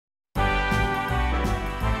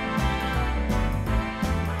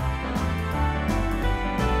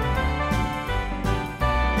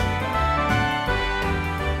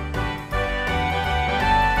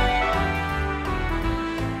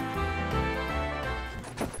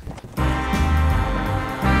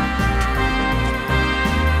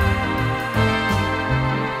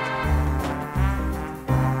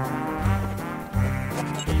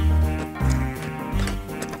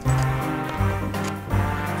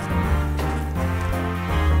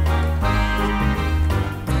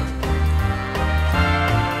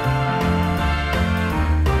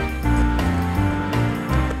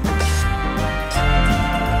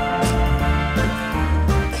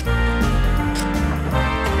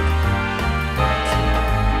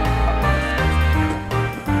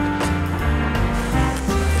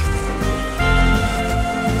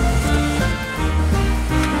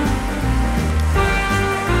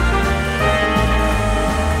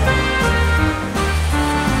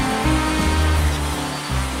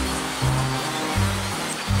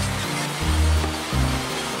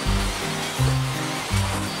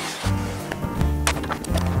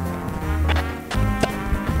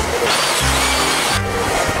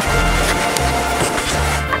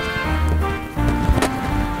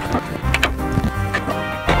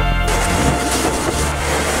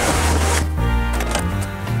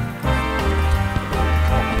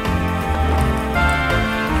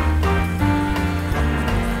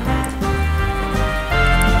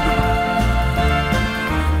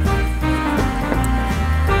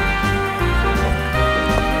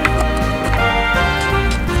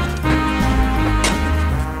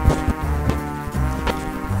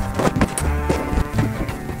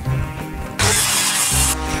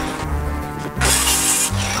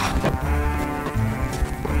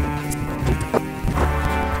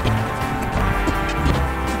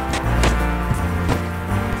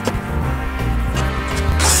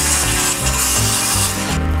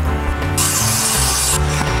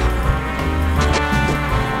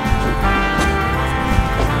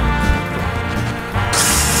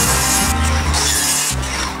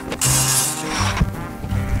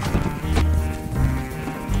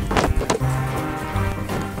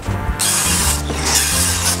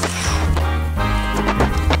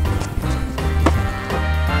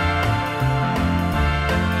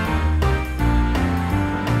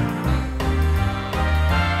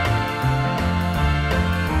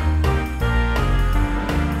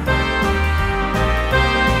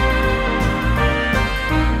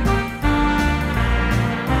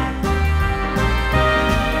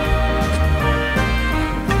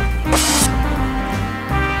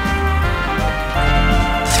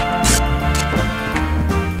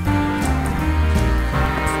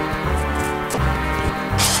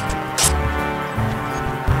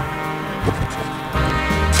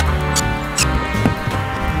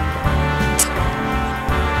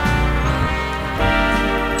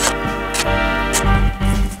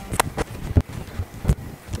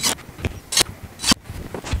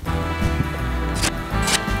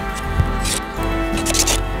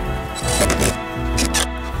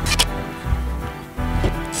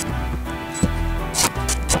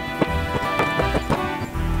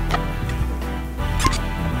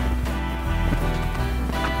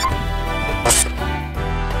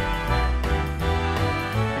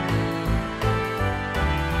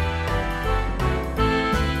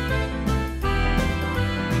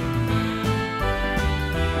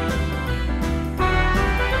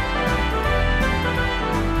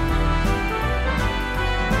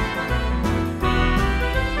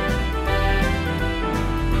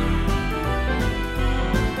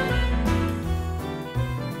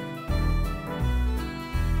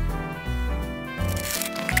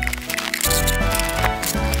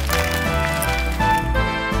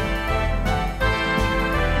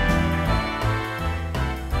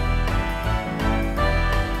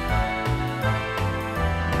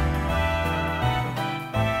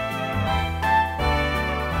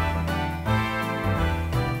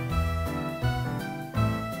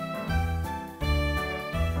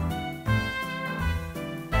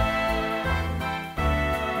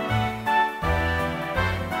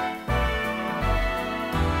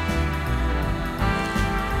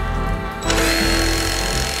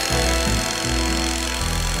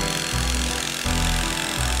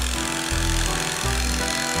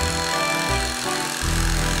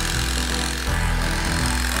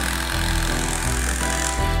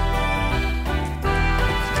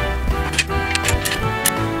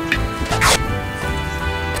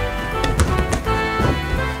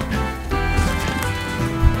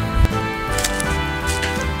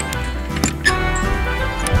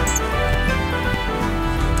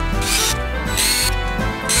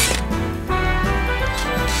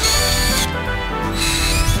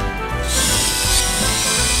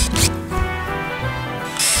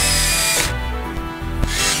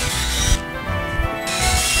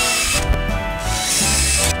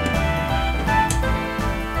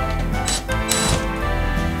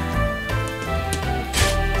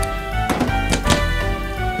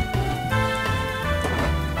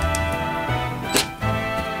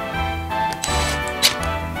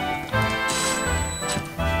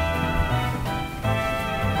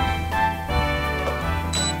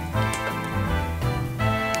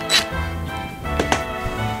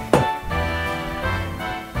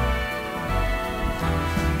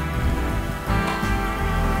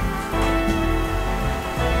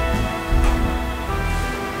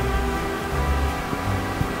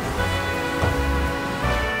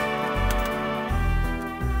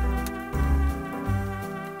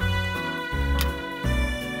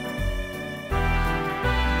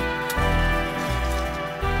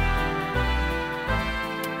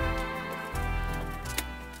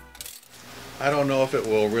I don't know if it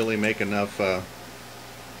will really make enough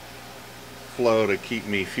flow to keep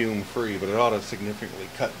me fume free, but it ought to significantly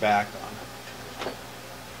cut back on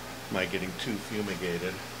my getting too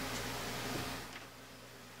fumigated.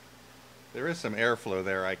 There is some airflow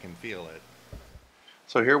there, I can feel it.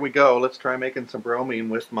 So here we go. Let's try making some bromine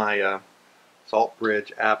with my salt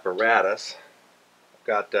bridge apparatus. I've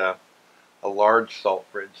got a large salt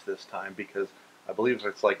bridge this time because I believe if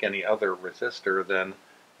it's like any other resistor, then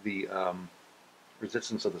the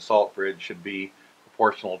resistance of the salt bridge should be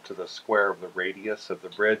proportional to the square of the radius of the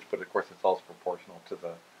bridge, but of course it's also proportional to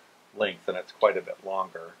the length, and it's quite a bit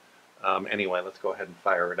longer. Anyway, let's go ahead and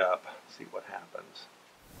fire it up, see what happens.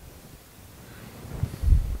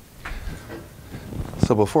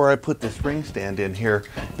 So before I put this ring stand in here,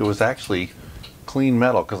 it was actually clean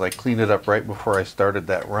metal because I cleaned it up right before I started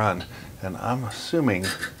that run, and I'm assuming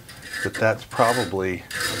that that's probably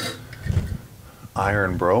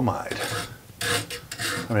iron bromide.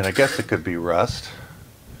 I mean, I guess it could be rust,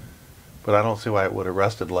 but I don't see why it would have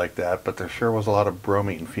rusted like that, but there sure was a lot of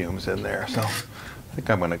bromine fumes in there, so I think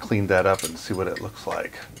I'm going to clean that up and see what it looks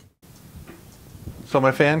like. So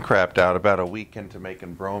my fan crapped out about a week into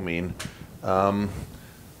making bromine,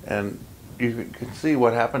 and you can see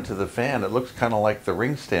what happened to the fan. It looks kind of like the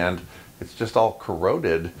ring stand. It's just all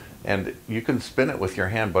corroded, and you can spin it with your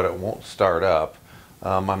hand, but it won't start up.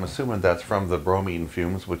 I'm assuming that's from the bromine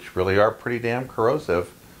fumes, which really are pretty damn corrosive.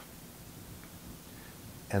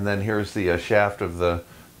 And then here's the shaft of the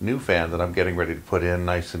new fan that I'm getting ready to put in,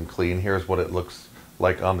 nice and clean. Here's what it looks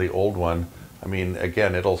like on the old one. I mean,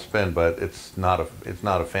 again, it'll spin, but it's not a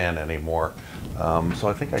fan anymore. So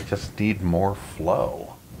I think I just need more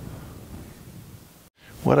flow.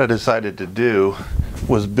 What I decided to do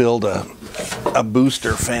was build a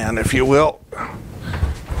booster fan, if you will.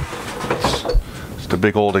 It's just a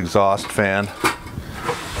big old exhaust fan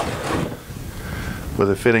with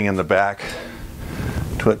a fitting in the back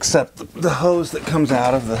to accept the hose that comes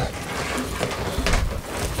out of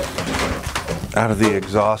the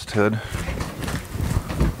exhaust hood.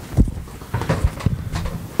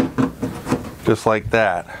 Just like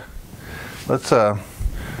that. Let's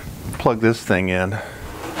plug this thing in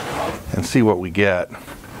and see what we get.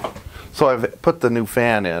 So I've put the new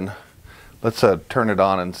fan in. Let's turn it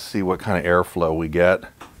on and see what kind of airflow we get.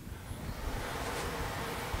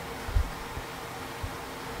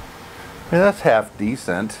 I mean, that's half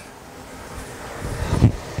decent.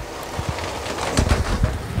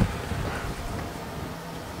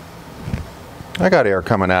 I got air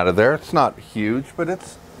coming out of there. It's not huge, but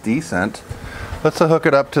it's decent. Let's hook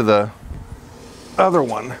it up to the other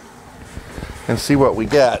one and see what we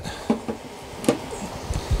get.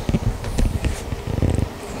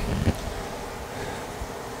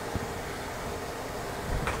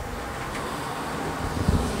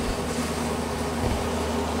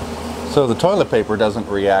 So the toilet paper doesn't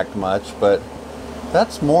react much, but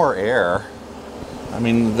that's more air. I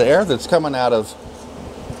mean, the air that's coming out of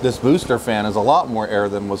this booster fan is a lot more air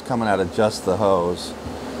than was coming out of just the hose.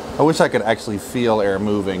 I wish I could actually feel air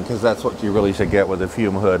moving, because that's what you really should get with a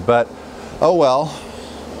fume hood, but oh well.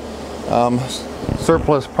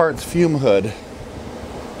 Surplus parts fume hood.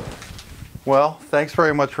 Well, thanks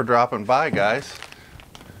very much for dropping by, guys.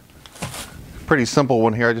 Pretty simple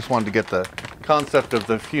one here. I just wanted to get the concept of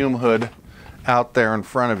the fume hood out there in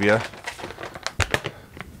front of you.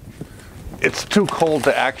 It's too cold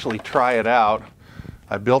to actually try it out.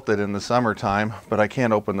 I built it in the summertime, but I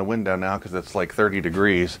can't open the window now because it's like 30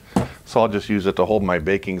 degrees. So I'll just use it to hold my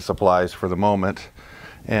baking supplies for the moment.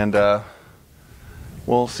 And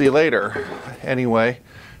we'll see you later. Anyway,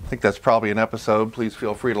 I think that's probably an episode. Please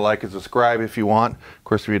feel free to like and subscribe if you want. Of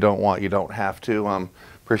course, if you don't want, you don't have to.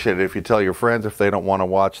 Appreciate it if you tell your friends. If they don't want to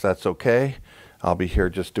watch, that's okay. I'll be here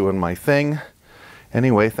just doing my thing.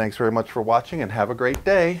 Anyway, thanks very much for watching and have a great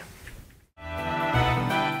day.